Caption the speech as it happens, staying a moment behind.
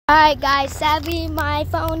Alright guys, sadly my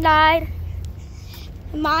phone died.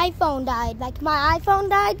 Like my iPhone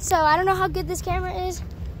died, so I don't know how good this camera is.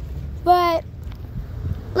 But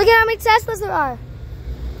look at how many Teslas there are.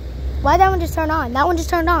 Why did that one just turn on? That one just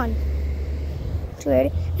turned on. Too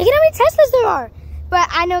weird. Look at how many Teslas there are. But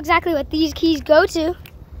I know exactly what these keys go to.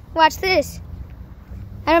 Watch this.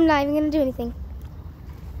 And I'm not even gonna do anything.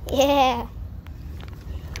 Yeah.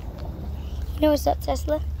 You know what's up,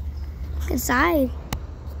 Tesla? Look inside.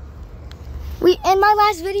 In my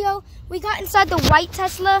last video, we got inside the white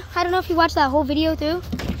Tesla. I don't know if you watched that whole video through.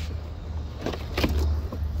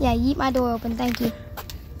 Yeah, yeet my door open, thank you.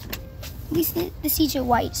 At least the seats are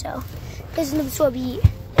white, so this is the be.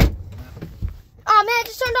 Oh man, it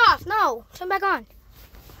just turned off. No, turn back on.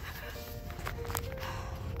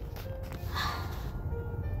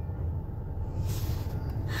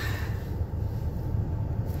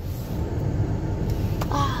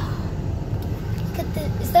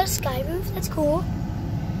 Is that a sky roof? That's cool.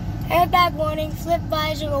 Airbag warning, flip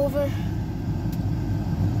visor over.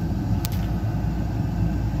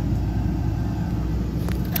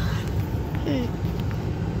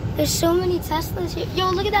 There's so many Teslas here. Yo,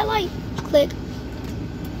 look at that light. Click.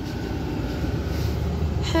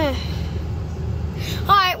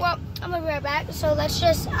 Alright, well, I'm gonna be right back. So let's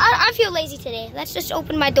just, I feel lazy today. Let's just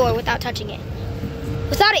open my door without touching it.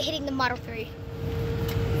 Without it hitting the Model 3.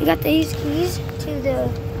 We got these keys to the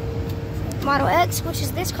Model X, which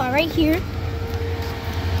is this car right here.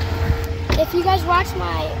 If you guys watched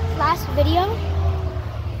my last video,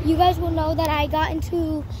 you guys will know that I got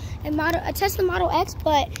into a Tesla Model X,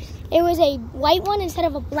 but it was a white one instead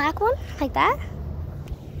of a black one, like that.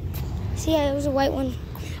 See, it was a white one.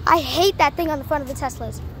 I hate that thing on the front of the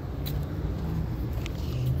Teslas.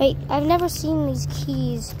 Wait, I've never seen these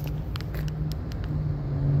keys.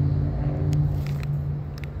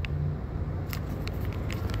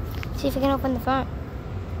 See if we can open the front.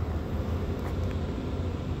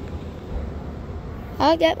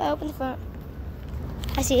 Oh, yep, I opened the front.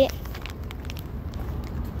 I see it.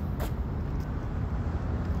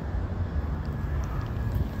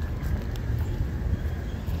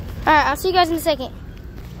 Alright, I'll see you guys in a second.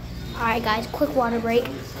 Alright guys, quick water break.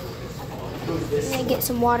 I'm gonna get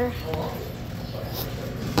some water. Oh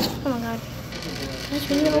my god. Guys,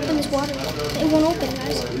 we need to open this water. It won't open,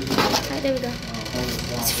 guys. Alright, there we go.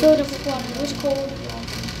 It's filled up with water. It was cold.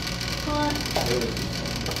 Hot.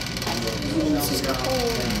 This is cold.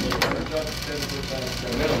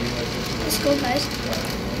 Let's go, guys.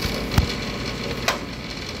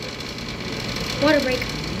 Water break.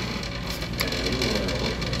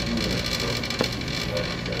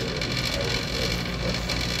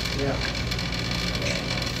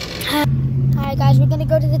 Alright guys, we're gonna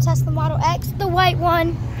go to the Tesla Model X, the white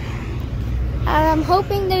one. I'm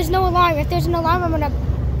hoping there's no alarm. If there's an alarm, I'm gonna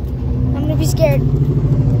be scared.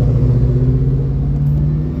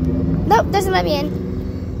 Nope, doesn't let me in.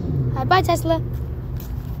 Bye, Tesla.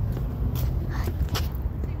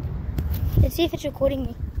 Let's see if it's recording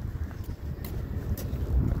me.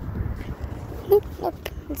 Nope,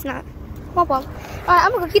 it's not. Alright,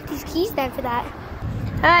 I'm gonna go get these keys then for that.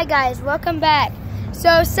 Alright guys, welcome back.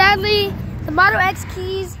 So sadly, the Model X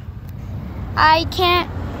keys, I can't,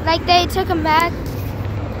 they took them back.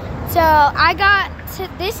 So I got to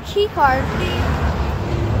this key card.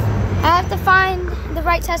 I have to find the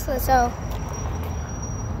right Tesla, so.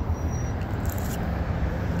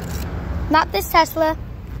 Not this Tesla.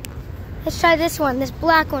 Let's try this one, this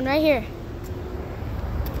black one right here.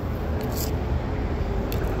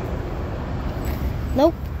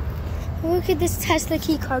 Nope. Where could this Tesla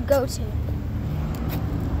key card go to?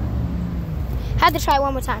 Had to try it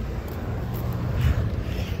one more time.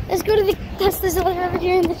 Let's go to the Teslas that are over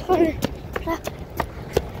here in this corner.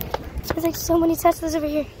 There's like so many Teslas over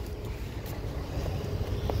here.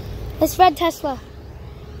 This red Tesla.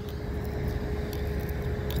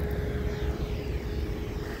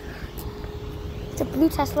 It's a blue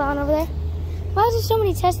Tesla on over there. Why is there so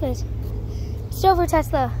many Teslas? Silver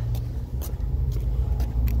Tesla.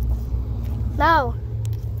 No.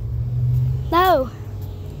 No.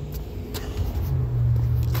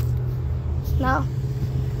 No.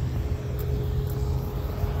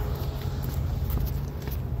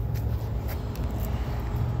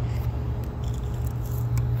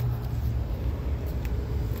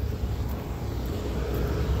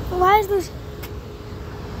 Why is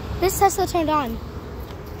this Tesla turned on?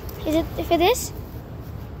 Is it for this?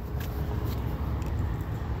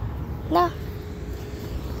 No.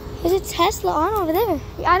 There's a Tesla on over there.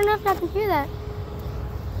 I don't know if I can hear that.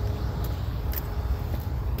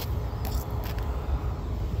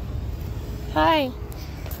 Hi.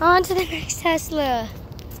 On to the next Tesla.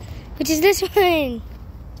 which is this one.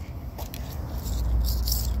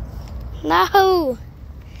 No.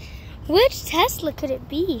 Which Tesla could it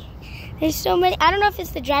be? There's so many. I don't know if it's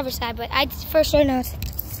the driver's side, but I for sure know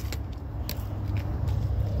it's.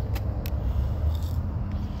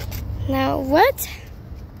 Now, what?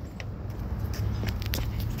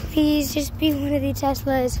 Please just be one of the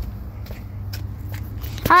Teslas.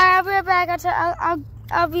 All right, I'll be right back.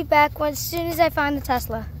 I'll be back as soon as I find the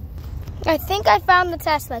Tesla. I think I found the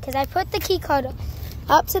Tesla because I put the key card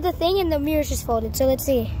up to the thing and the mirror's just folded. So let's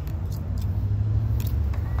see.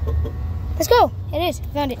 Let's go. It is.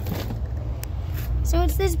 Found it. So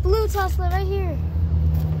it's this blue Tesla right here.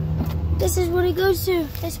 This is what it goes to.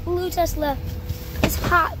 This blue Tesla. This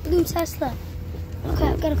hot blue Tesla. Okay,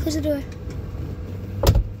 I've got to close the door.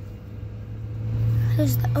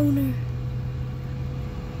 There's the owner.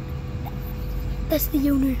 That's the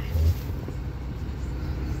owner.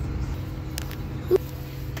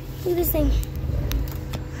 Look at this thing.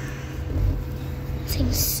 This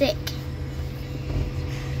thing's sick.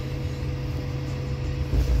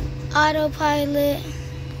 Autopilot.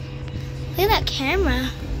 Look at that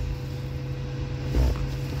camera.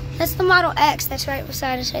 That's the Model X that's right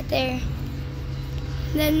beside us right there.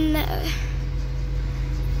 Then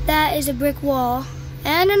that is a brick wall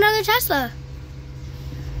and another Tesla.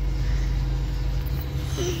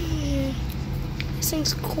 This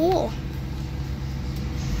thing's cool.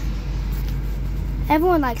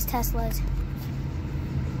 Everyone likes Teslas.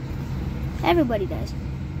 Everybody does.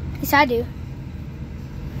 At least I do.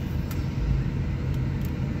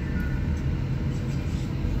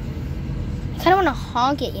 I kind of want to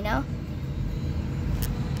honk it, you know?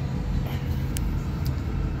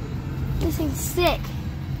 This thing's sick.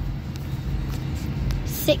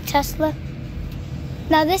 Sick Tesla.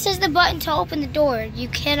 Now this is the button to open the door. You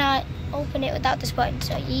cannot open it without this button,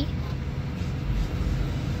 so yeet.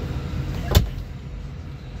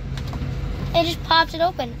 It just pops it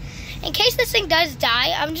open. In case this thing does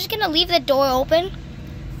die, I'm just gonna leave the door open.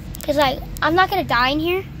 Cause like, I'm not gonna die in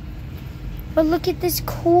here. But look at this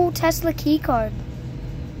cool Tesla key card.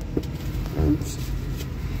 Oops.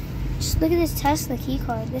 Just look at this Tesla key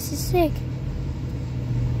card. This is sick.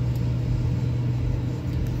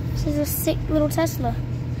 This is a sick little Tesla.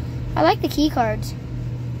 I like the key cards.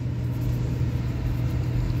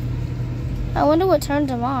 I wonder what turns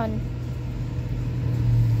them on.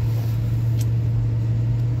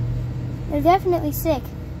 They're definitely sick.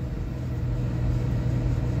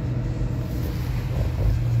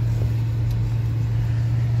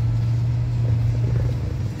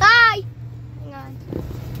 Hi! Hang on.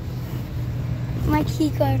 My key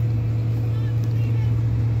card.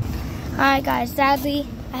 Alright guys, sadly,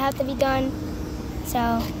 I have to be done.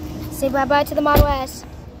 So, say bye-bye to the Model S.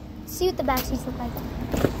 See what the back seats look like.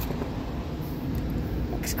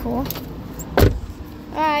 Looks cool.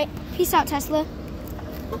 Alright, peace out, Tesla.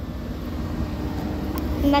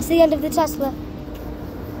 And that's the end of the Tesla.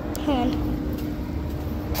 Hang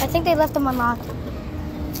on. I think they left them unlocked.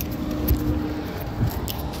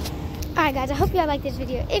 Alright guys, I hope y'all liked this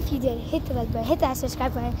video. If you did, hit the like button, hit that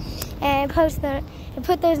subscribe button, and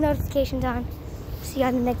put those notifications on. See you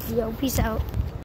on the next video. Peace out.